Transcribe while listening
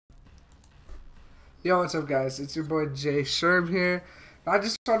Yo, what's up, guys? It's your boy Jay Sherm here. I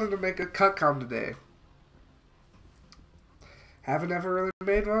just wanted to make a cut com today. Haven't ever really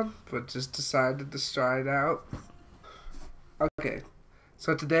made one, but just decided to try it out. Okay,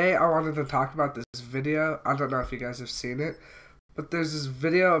 so today I wanted to talk about this video. I don't know if you guys have seen it, but there's this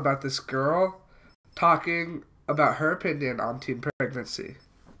video about this girl talking about her opinion on teen pregnancy.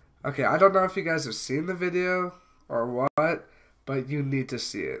 Okay, I don't know if you guys have seen the video or what, but you need to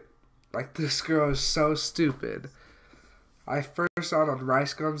see it. Like, this girl is so stupid. I first saw it on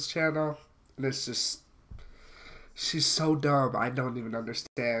Rice Gum's channel, and it's just, she's so dumb. I don't even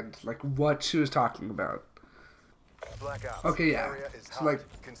understand, like, what she was talking about. Okay, yeah. So, like,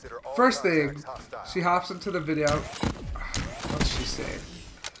 first thing, she hops into the video. What's she say?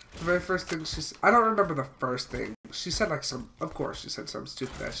 The very first thing I don't remember the first thing. She said, like, of course, she said some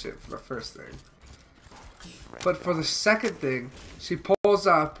stupid ass shit for the first thing. But for the second thing, she pulls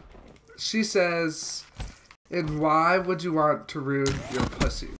up. She says, "And why would you want to ruin your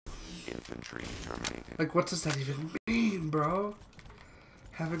pussy?" Infantry terminated. Like, what does that even mean, bro?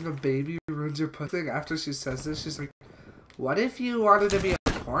 Having a baby ruins your pussy? After she says this, she's like, "What if you wanted to be a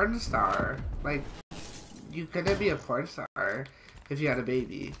porn star? Like, you couldn't be a porn star if you had a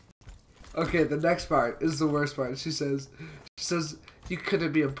baby." Okay, the next part is the worst part. She says, "You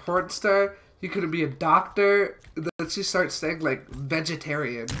couldn't be a porn star, you couldn't be a doctor." And then she starts saying, like,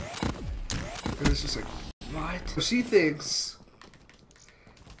 vegetarian. And it's just like, what? She thinks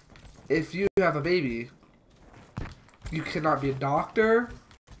if you have a baby, you cannot be a doctor.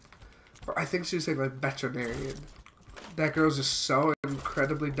 Or I think she was saying, like, veterinarian. That girl's just so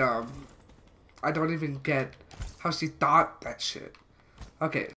incredibly dumb. I don't even get how she thought that shit.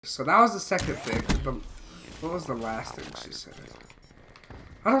 Okay, so that was the second thing. What was the last thing she said?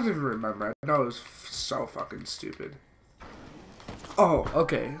 I don't even remember. I know it was so fucking stupid. Oh,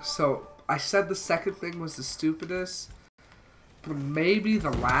 okay. So I said the second thing was the stupidest. But maybe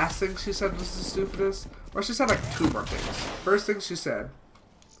the last thing she said was the stupidest. Or she said like two more things. First thing she said.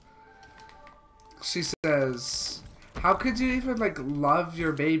 She says, "How could you even like love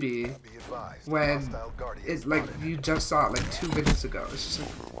your baby when it like you just saw it like 2 minutes ago?" It's just like,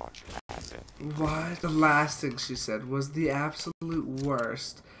 what? The last thing she said was the absolute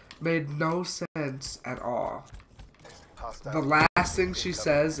worst. Made no sense at all. The last thing she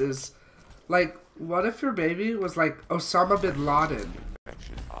says is, like, what if your baby was like Osama bin Laden?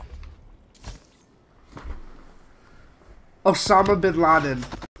 Osama bin Laden.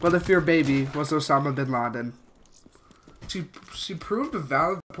 What if your baby was Osama bin Laden? She proved a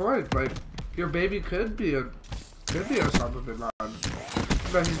valid point. Like, your baby could be Osama bin Laden.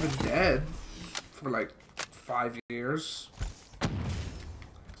 But he's been dead for like 5 years.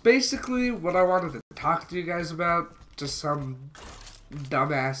 Basically, what I wanted to talk to you guys about, just some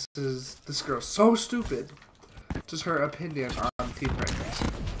dumbasses. This girl's so stupid. Just her opinion on teen pregnancy.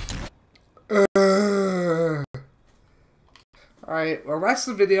 Alright, well, that's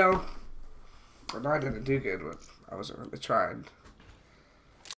the video. Well, I didn't do good, but I wasn't really trying.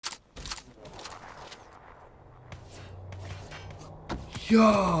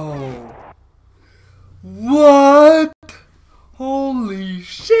 Yo! What? Holy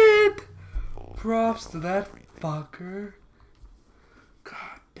shit! Props to that fucker.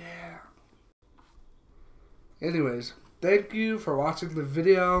 God damn. Anyways, thank you for watching the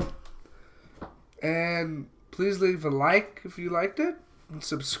video. And please leave a like if you liked it. And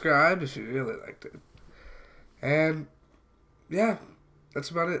subscribe if you really liked it. And yeah, that's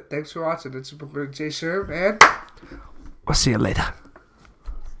about it. Thanks for watching. It's your boy Jay Sherm, and we'll see you later.